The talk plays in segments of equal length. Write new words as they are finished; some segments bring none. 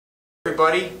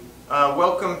Everybody,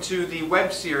 welcome to the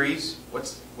web series.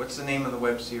 What's the name of the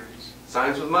web series?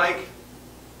 Science with Mike.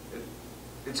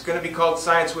 It's going to be called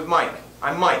Science with Mike.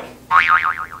 I'm Mike,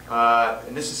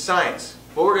 and this is science.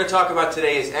 What we're going to talk about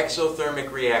today is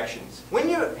exothermic reactions. When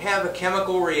you have a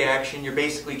chemical reaction, you're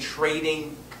basically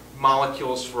trading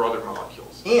molecules for other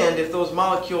molecules. And if those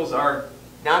molecules are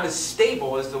not as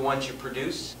stable as the ones you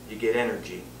produce, you get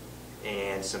energy.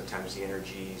 And sometimes the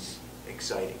energy is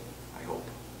exciting, I hope.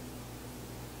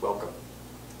 Welcome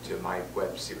to my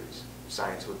web series,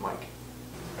 Science with Mike.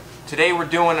 Today we're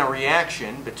doing a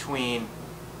reaction between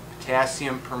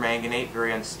potassium permanganate,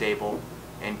 very unstable,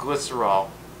 and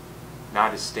glycerol,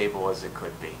 not as stable as it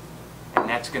could be. And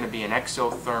that's going to be an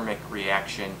exothermic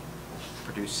reaction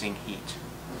producing heat.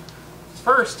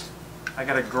 First, I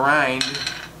got to grind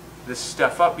this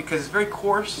stuff up because it's very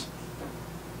coarse.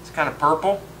 It's kind of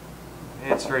purple,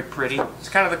 and it's very pretty. It's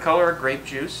kind of the color of grape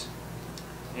juice.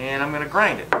 And I'm going to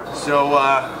grind it. So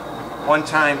one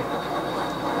time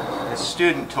a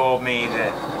student told me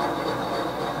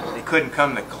that they couldn't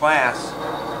come to class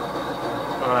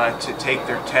to take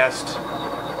their test,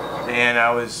 and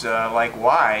I was like,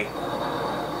 why?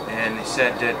 And they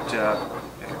said that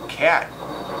a cat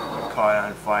caught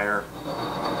on fire,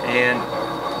 and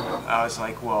I was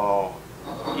like, well,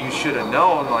 you should have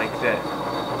known, like,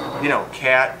 that, you know,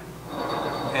 cat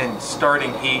and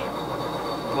starting heat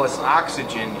plus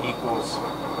oxygen equals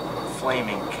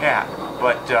flaming cat.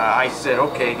 But I said,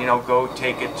 okay, you know, go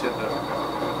take it to the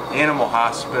animal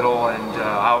hospital and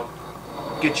I'll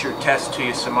get your test to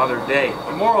you some other day.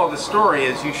 The moral of the story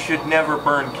is you should never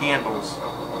burn candles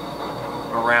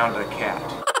around a cat.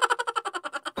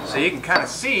 So you can kind of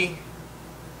see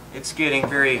it's getting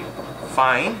very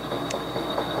fine,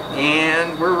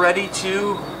 and we're ready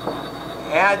to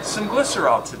add some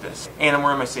glycerol to this. And I'm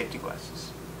wearing my safety glasses.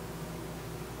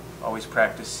 Always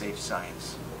practice safe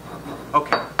science.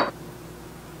 Okay.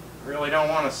 Really don't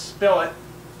want to spill it,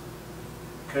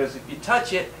 because if you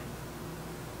touch it,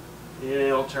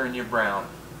 it'll turn you brown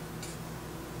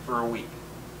for a week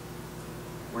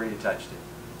where you touched it.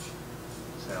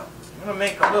 So I'm going to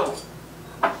make a little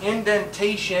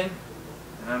indentation,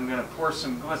 and I'm going to pour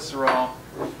some glycerol.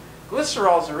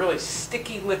 Glycerol is a really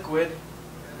sticky liquid.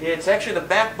 It's actually the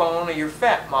backbone of your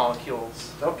fat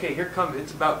molecules. Okay, here comes,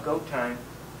 it's about go time.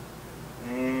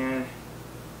 And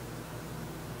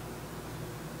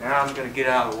now I'm going to get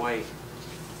out of the way.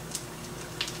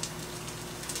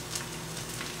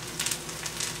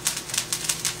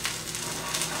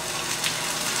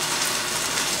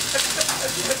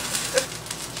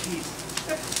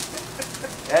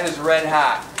 That is red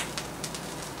hot.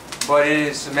 But it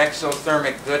is some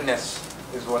exothermic goodness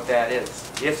is what that is.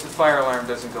 If the fire alarm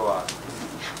doesn't go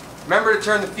off. Remember to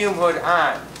turn the fume hood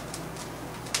on.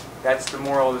 That's the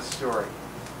moral of the story.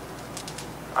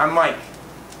 I'm Mike.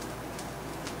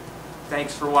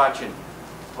 Thanks for watching.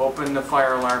 Hoping the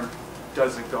fire alarm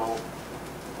doesn't go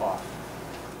off.